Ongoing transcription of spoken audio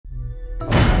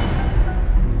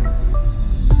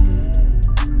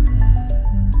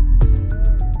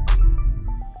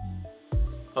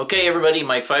Okay everybody,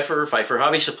 Mike Pfeiffer, Pfeiffer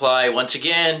Hobby Supply. Once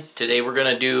again, today we're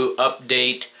going to do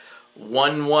update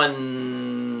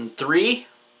 113.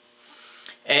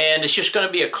 And it's just going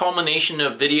to be a culmination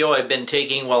of video I've been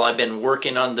taking while I've been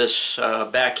working on this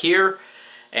back here.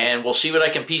 And we'll see what I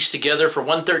can piece together for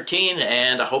 113,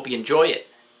 and I hope you enjoy it.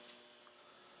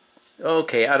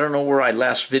 Okay, I don't know where I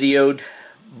last videoed,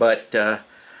 but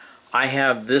I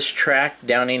have this track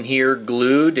down in here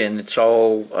glued and it's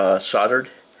all soldered.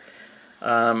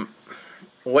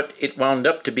 What it wound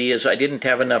up to be is I didn't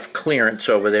have enough clearance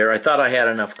over there. I thought I had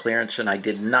enough clearance and I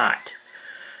did not.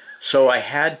 So I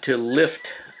had to lift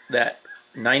that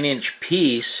 9-inch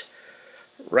piece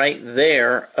right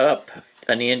there up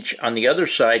an inch on the other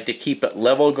side to keep it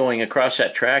level going across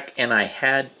that track, and I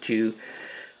had to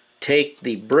take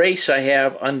the brace I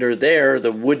have under there,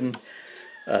 the wooden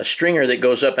stringer that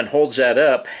goes up and holds that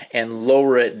up, and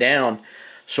lower it down.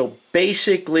 So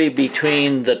basically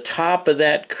between the top of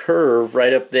that curve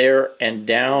right up there and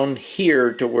down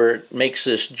here to where it makes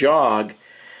this jog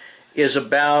is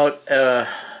about a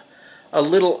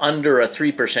little under a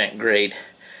 3% grade.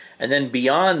 And then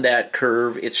beyond that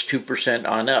curve it's 2%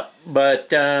 on up.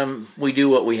 But we do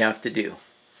what we have to do.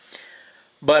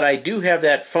 But I do have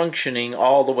that functioning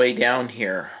all the way down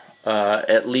here,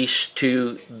 at least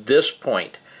to this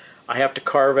point. I have to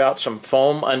carve out some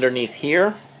foam underneath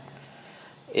here.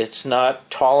 It's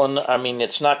not tall enough,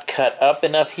 it's not cut up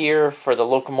enough here for the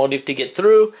locomotive to get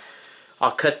through.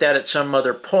 I'll cut that at some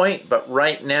other point, but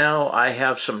right now I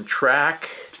have some track.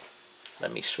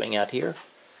 Let me swing out here.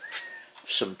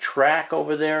 Some track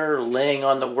over there laying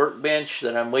on the workbench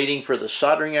that I'm waiting for the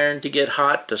soldering iron to get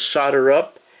hot to solder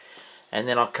up. And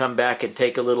then I'll come back and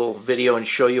take a little video and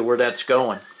show you where that's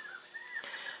going.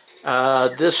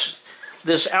 This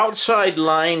outside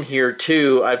line here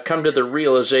too, I've come to the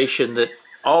realization that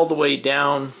all the way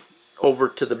down over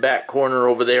to the back corner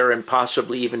over there and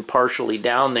possibly even partially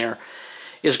down there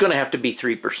is going to have to be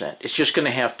 3%. It's just going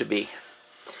to have to be.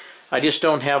 I just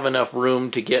don't have enough room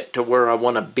to get to where I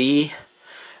want to be.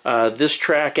 This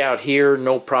track out here,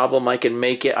 no problem, I can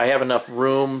make it. I have enough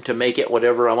room to make it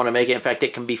whatever I want to make it. In fact,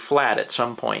 it can be flat at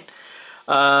some point.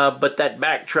 But that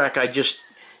back track,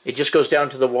 it just goes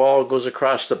down to the wall, goes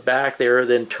across the back there,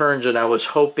 then turns, and I was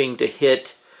hoping to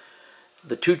hit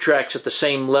the two tracks at the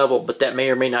same level, but that may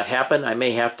or may not happen. I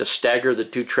may have to stagger the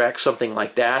two tracks, something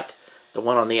like that. The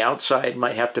one on the outside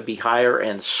might have to be higher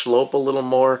and slope a little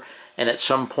more, and at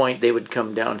some point they would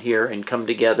come down here and come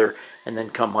together and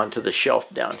then come onto the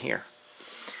shelf down here.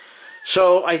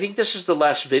 So I think this is the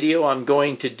last video I'm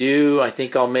going to do. I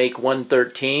think I'll make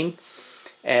 113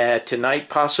 tonight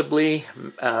possibly,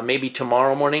 maybe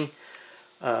tomorrow morning.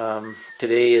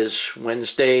 Today is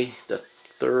Wednesday the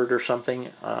 3rd or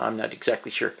something. I'm not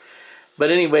exactly sure. But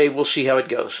anyway, we'll see how it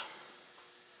goes.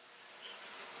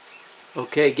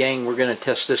 Okay gang, we're going to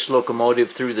test this locomotive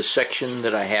through the section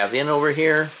that I have in over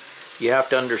here. You have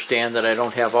to understand that I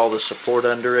don't have all the support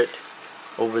under it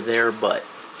over there, but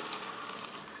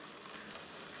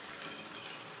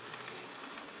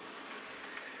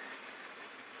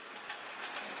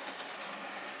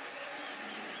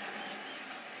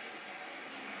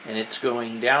and it's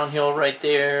going downhill right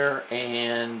there,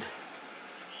 and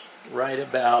right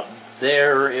about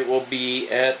there it will be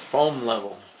at foam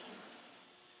level.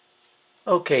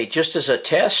 Okay, just as a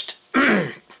test,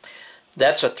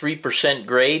 that's a 3%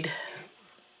 grade.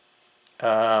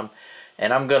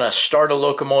 And I'm going to start a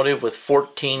locomotive with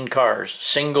 14 cars,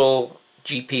 single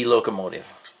GP locomotive.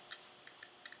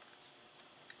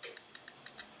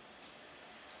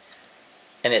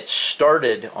 And it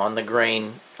started on the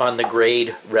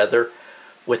grade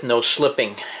with no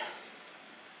slipping.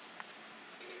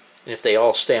 And if they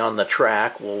all stay on the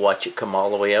track, we'll watch it come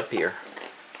all the way up here.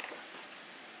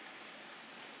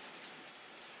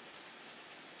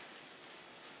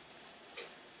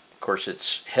 Of course,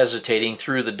 it's hesitating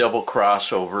through the double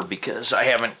crossover because I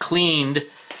haven't cleaned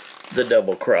the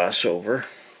double crossover.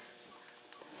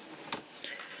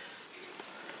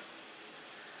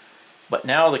 But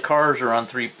now the cars are on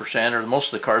 3%, or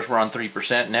most of the cars were on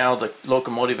 3%. Now the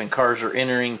locomotive and cars are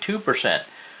entering 2%.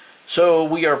 So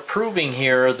we are proving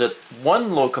here that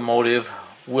one locomotive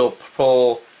will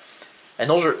pull,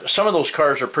 and some of those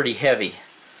cars are pretty heavy.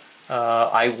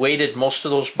 I weighted most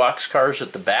of those box cars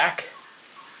at the back,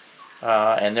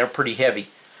 and they're pretty heavy.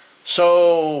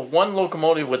 So one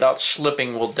locomotive without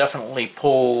slipping will definitely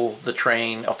pull the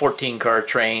train, a 14-car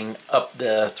train, up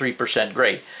the 3%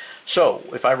 grade. So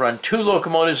if I run two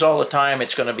locomotives all the time,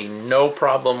 it's going to be no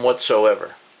problem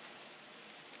whatsoever.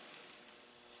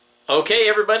 Okay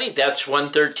everybody, that's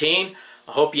 113.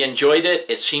 I hope you enjoyed it.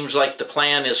 It seems like the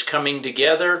plan is coming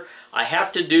together. I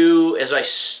have to do,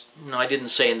 as no, I didn't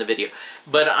say in the video,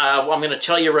 but I'm going to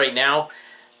tell you right now,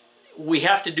 we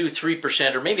have to do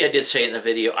 3%, or maybe I did say it in the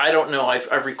video. I don't know.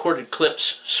 I've recorded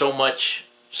clips so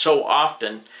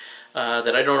often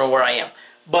that I don't know where I am.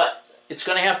 But it's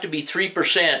going to have to be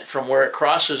 3% from where it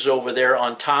crosses over there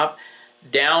on top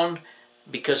down,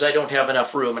 because I don't have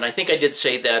enough room. And I think I did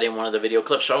say that in one of the video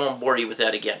clips, so I won't bore you with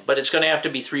that again. But it's going to have to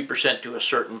be 3% to a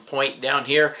certain point down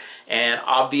here, and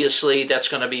obviously that's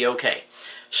going to be okay.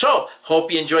 So,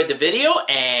 hope you enjoyed the video,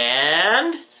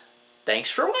 and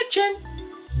thanks for watching.